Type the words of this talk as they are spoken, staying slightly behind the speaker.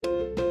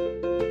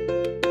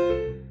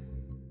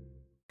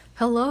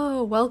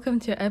Hello, welcome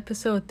to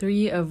episode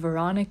 3 of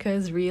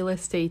Veronica's Real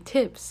Estate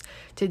Tips.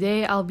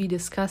 Today I'll be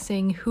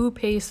discussing who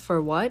pays for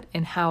what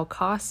and how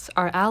costs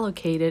are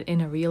allocated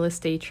in a real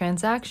estate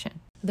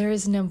transaction. There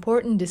is an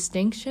important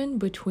distinction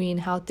between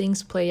how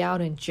things play out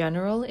in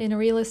general in a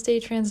real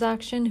estate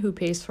transaction, who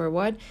pays for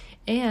what,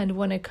 and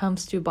when it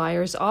comes to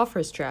buyer's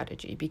offer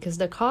strategy, because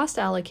the cost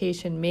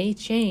allocation may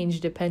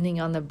change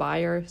depending on the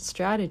buyer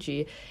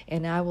strategy,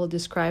 and I will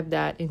describe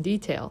that in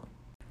detail.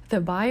 The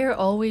buyer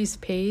always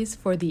pays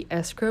for the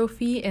escrow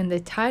fee and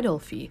the title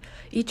fee.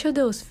 Each of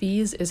those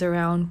fees is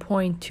around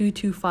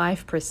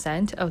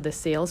 0.225% of the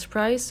sales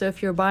price. So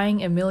if you're buying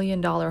 $1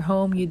 million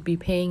home, you'd be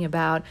paying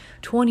about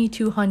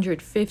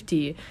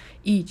 $2,250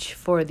 each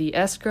for the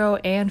escrow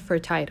and for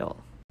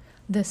title.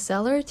 The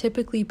seller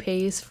typically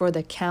pays for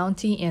the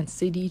county and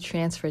city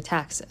transfer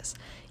taxes.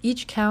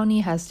 Each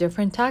county has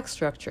different tax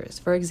structures.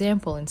 For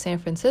example, in San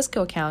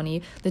Francisco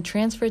County, the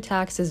transfer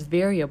tax is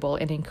variable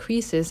and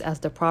increases as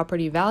the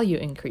property value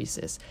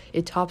increases.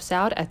 It tops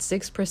out at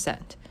 6%.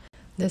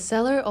 The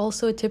seller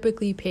also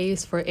typically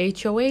pays for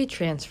HOA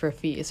transfer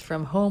fees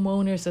from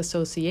homeowners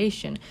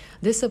association.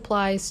 This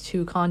applies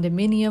to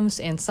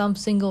condominiums and some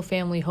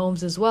single-family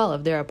homes as well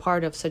if they're a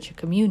part of such a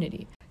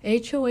community.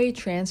 HOA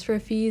transfer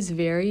fees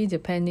vary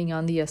depending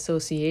on the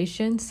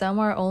association. Some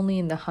are only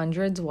in the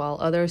hundreds, while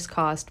others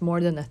cost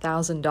more than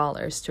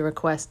 $1,000 to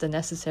request the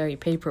necessary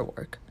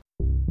paperwork.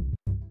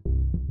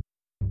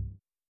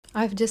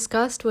 I've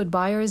discussed what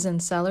buyers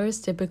and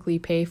sellers typically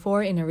pay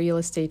for in a real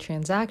estate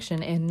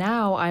transaction, and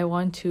now I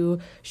want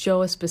to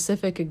show a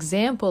specific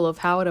example of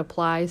how it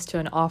applies to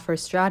an offer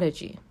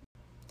strategy.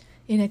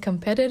 In a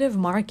competitive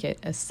market,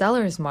 a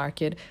seller's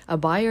market, a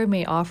buyer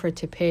may offer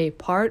to pay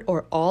part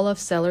or all of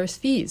seller's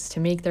fees to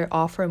make their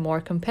offer more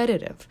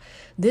competitive.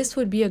 This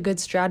would be a good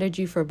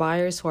strategy for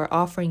buyers who are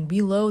offering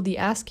below the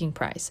asking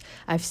price.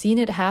 I've seen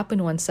it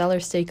happen when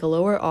sellers take a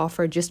lower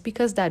offer just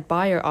because that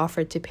buyer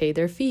offered to pay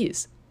their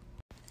fees.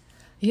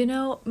 You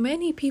know,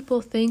 many people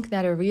think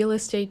that a real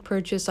estate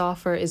purchase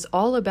offer is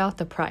all about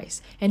the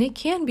price, and it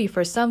can be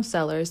for some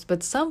sellers,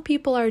 but some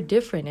people are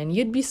different, and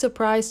you'd be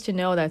surprised to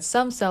know that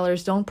some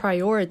sellers don't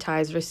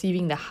prioritize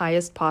receiving the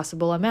highest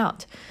possible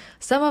amount.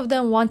 Some of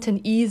them want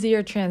an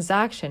easier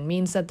transaction,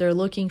 means that they're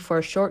looking for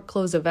a short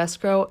close of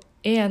escrow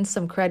and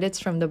some credits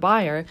from the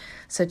buyer,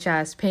 such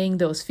as paying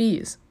those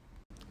fees.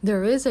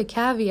 There is a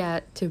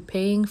caveat to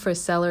paying for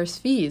seller's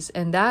fees,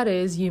 and that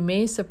is you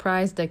may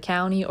surprise the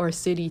county or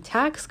city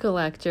tax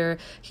collector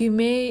who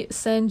may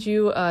send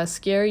you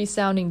scary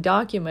sounding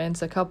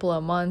documents a couple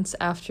of months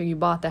after you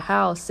bought the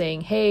house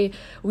saying, hey,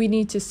 we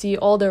need to see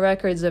all the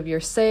records of your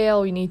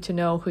sale, we need to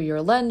know who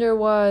your lender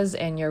was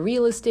and your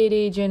real estate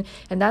agent,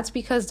 and that's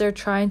because they're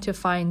trying to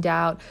find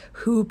out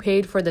who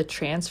paid for the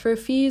transfer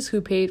fees, who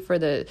paid for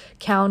the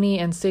county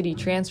and city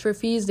transfer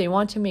fees. They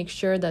want to make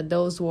sure that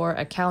those were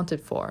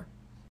accounted for.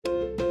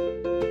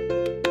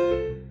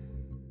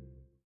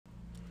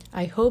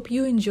 I hope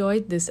you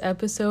enjoyed this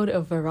episode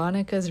of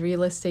Veronica's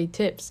Real Estate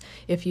Tips.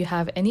 If you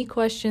have any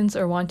questions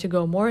or want to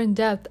go more in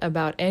depth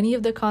about any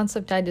of the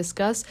concepts I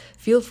discuss,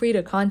 feel free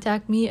to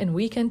contact me and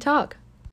we can talk.